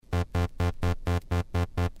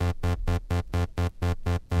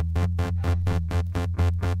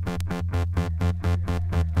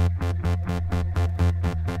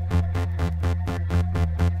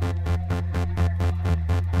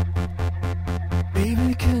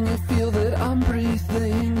Baby, can you feel that I'm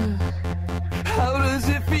breathing? How does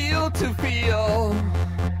it feel to feel?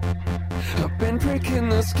 I've been pricking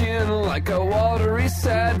the skin like a watery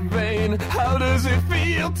sad vein. How does it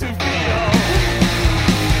feel to feel?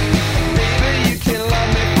 Baby, you can love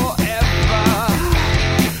me forever.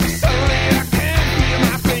 Suddenly I can't feel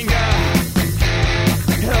my finger.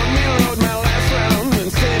 Help me load my last round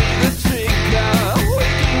and steady the trigger.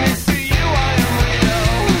 Waking next to you, I am real.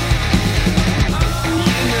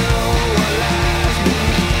 You know what lies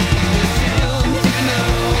beneath the skin. You know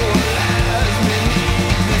what lies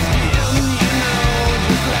beneath the skin. You know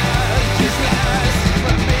just lies.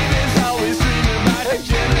 My baby's always dreaming about her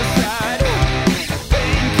genocide.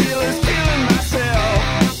 Painkillers killing myself.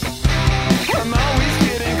 I'm always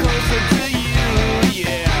getting closer to you,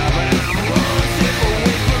 yeah, but I'm one step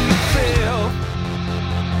away from myself.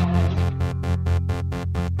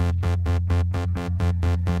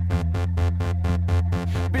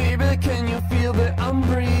 Baby, can you feel that I'm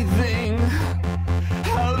breathing?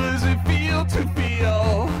 How does it feel to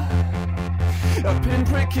feel? A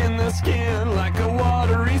pinprick in the skin like a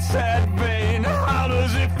watery sad vein. How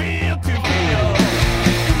does it feel to feel?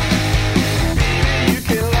 Baby, you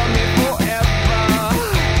can love me forever.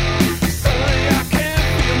 Suddenly I can't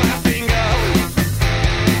feel my finger.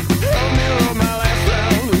 Help me load my last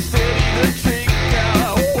round and steady the trigger.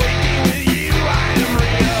 Waking with you, I am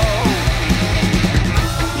real.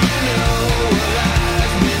 You know what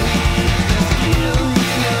lies beneath the skin.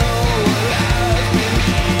 You know what lies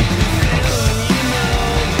beneath the skin. You know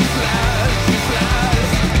just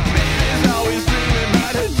lies. Baby's always dreaming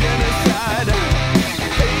about her genocide.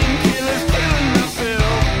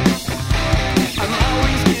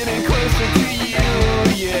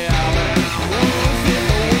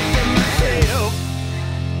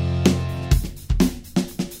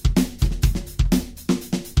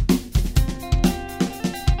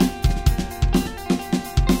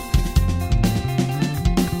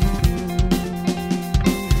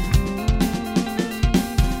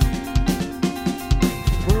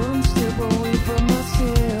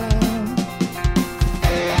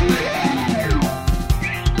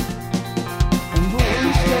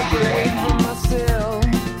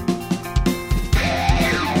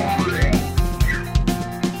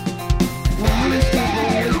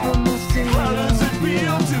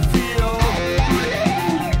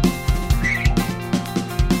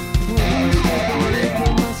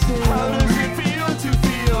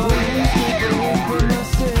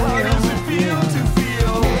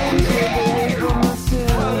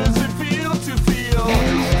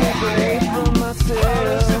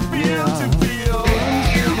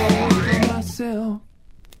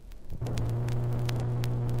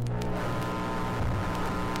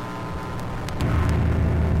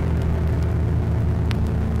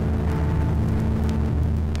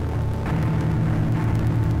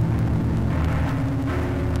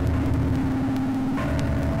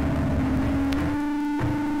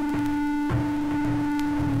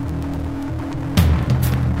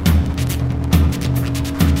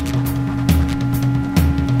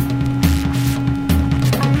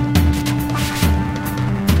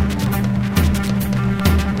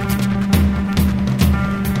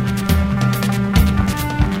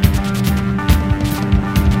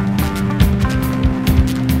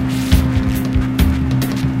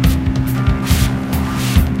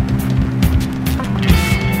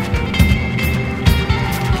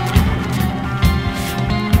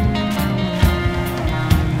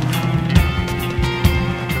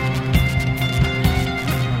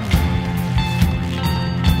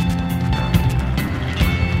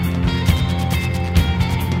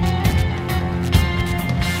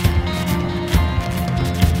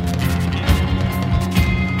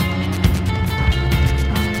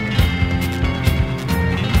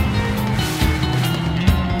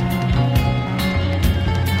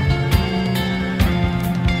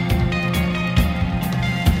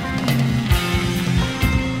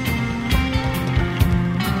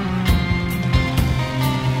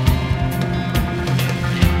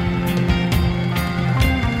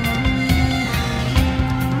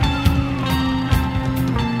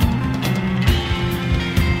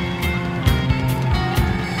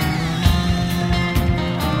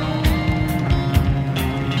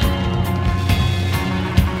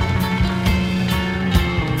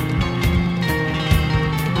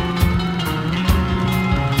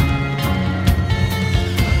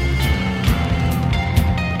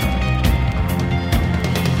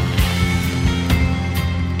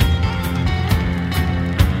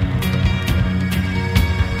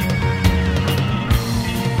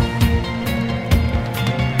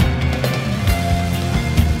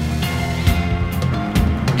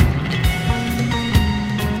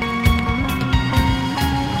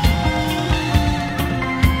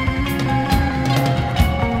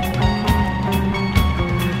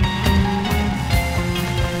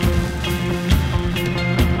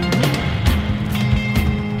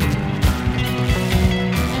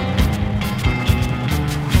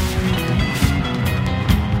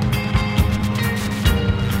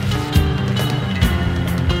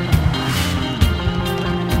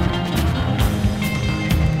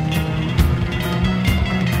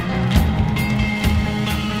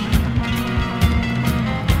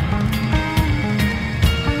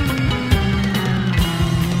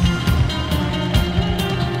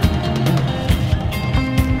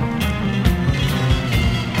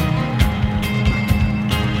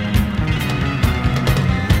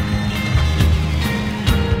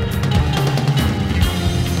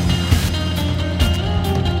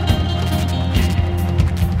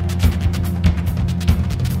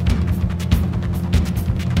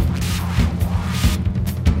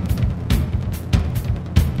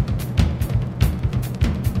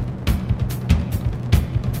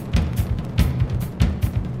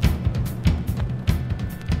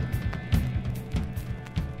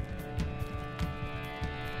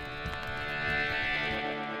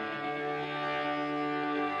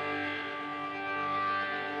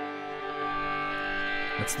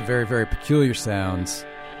 That's the very, very peculiar sounds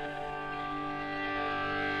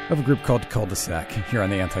of a group called Cul-de-sac here on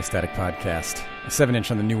the Anti-Static Podcast. A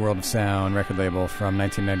 7-inch on the New World of Sound record label from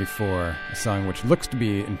 1994, a song which looks to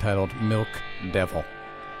be entitled Milk Devil.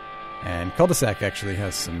 And Cul-de-sac actually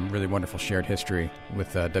has some really wonderful shared history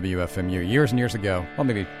with WFMU. Years and years ago, well,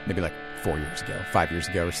 maybe like 4 years ago, 5 years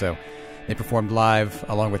ago or so, they performed live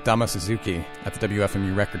along with Damo Suzuki at the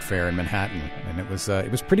WFMU Record Fair in Manhattan, and it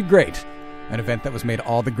was pretty great. An event that was made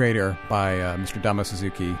all the greater by Mr. Damo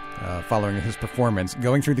Suzuki following his performance,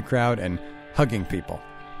 going through the crowd and hugging people.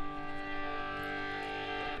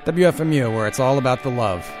 WFMU, where it's all about the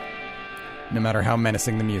love, no matter how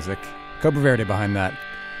menacing the music. Cobra Verde behind that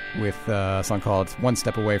with a song called One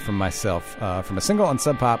Step Away From Myself. From a single on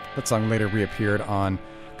Sub Pop, that song later reappeared on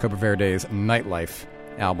Cobra Verde's Nightlife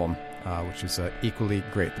album, which is equally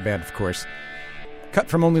great. The band, of course, cut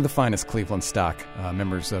from only the finest Cleveland stock,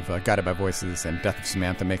 members of Guided by Voices and Death of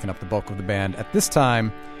Samantha making up the bulk of the band at this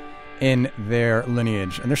time in their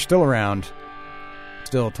lineage. And they're still around,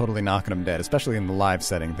 still totally knocking them dead, especially in the live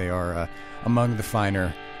setting. They are among the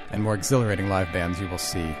finer and more exhilarating live bands you will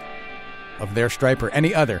see of their stripe or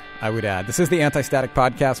any other, I would add. This is the Anti-Static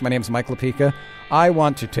Podcast. My name is Mike Lapika. I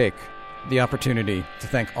want to take the opportunity to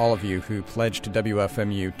thank all of you who pledged to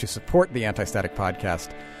WFMU to support the Anti-Static Podcast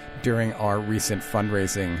during our recent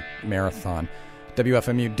fundraising marathon.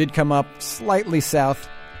 WFMU did come up slightly south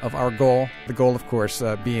of our goal. The goal, of course,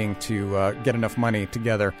 being to get enough money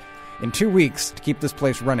together in 2 weeks to keep this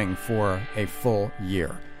place running for a full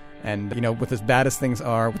year. And, you know, with as bad as things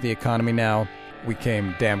are with the economy now, we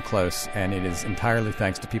came damn close, and it is entirely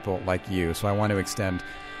thanks to people like you. So I want to extend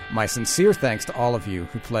my sincere thanks to all of you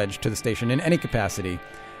who pledged to the station in any capacity.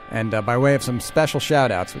 And by way of some special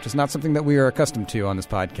shout-outs, which is not something that we are accustomed to on this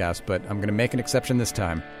podcast, but I'm going to make an exception this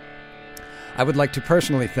time, I would like to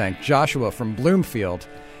personally thank Joshua from Bloomfield,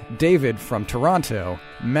 David from Toronto,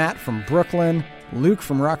 Matt from Brooklyn, Luke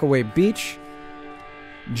from Rockaway Beach,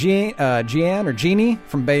 Jeannie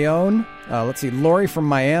from Bayonne, Lori from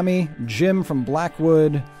Miami, Jim from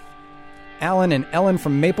Blackwood, Alan and Ellen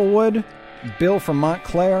from Maplewood, Bill from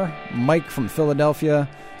Montclair, Mike from Philadelphia,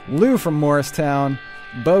 Lou from Morristown,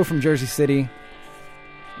 Bo from Jersey City,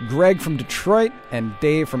 Greg from Detroit, and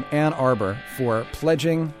Dave from Ann Arbor for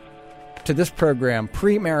pledging to this program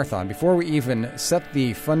pre-marathon. Before we even set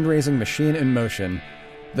the fundraising machine in motion,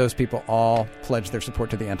 those people all pledged their support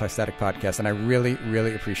to the Anti-Static Podcast, and I really,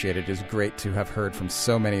 really appreciate it. It is great to have heard from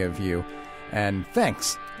so many of you, and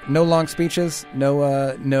thanks. No long speeches,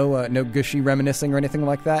 no gushy reminiscing or anything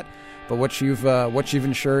like that, but what you've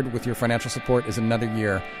ensured with your financial support is another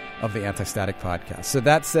year of the Anti-Static Podcast. So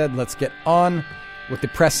that said, let's get on with the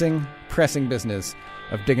pressing business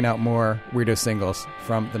of digging out more weirdo singles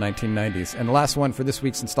from the 1990s. And the last one for this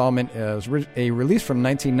week's installment is a release from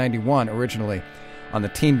 1991 originally on the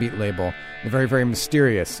Teen Beat label. The very, very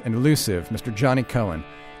mysterious and elusive Mr. Jonny Cohen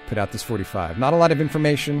put out this 45. Not a lot of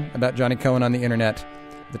information about Jonny Cohen on the internet.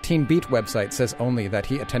 The Teen Beat website says only that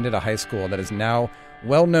he attended a high school that is now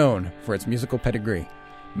well known for its musical pedigree.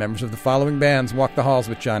 Members of the following bands walk the halls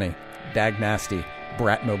with Jonny: Dag Nasty,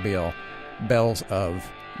 Bratmobile, Bells of,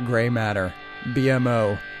 Grey Matter,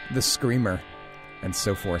 BMO, The Screamer, and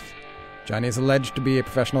so forth. Jonny is alleged to be a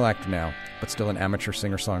professional actor now, but still an amateur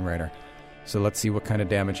singer-songwriter. So let's see what kind of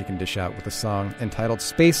damage he can dish out with a song entitled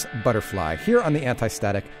Space Butterfly here on the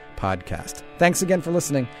Anti-Static Podcast. Thanks again for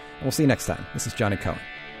listening, and we'll see you next time. This is Jonny Cohen.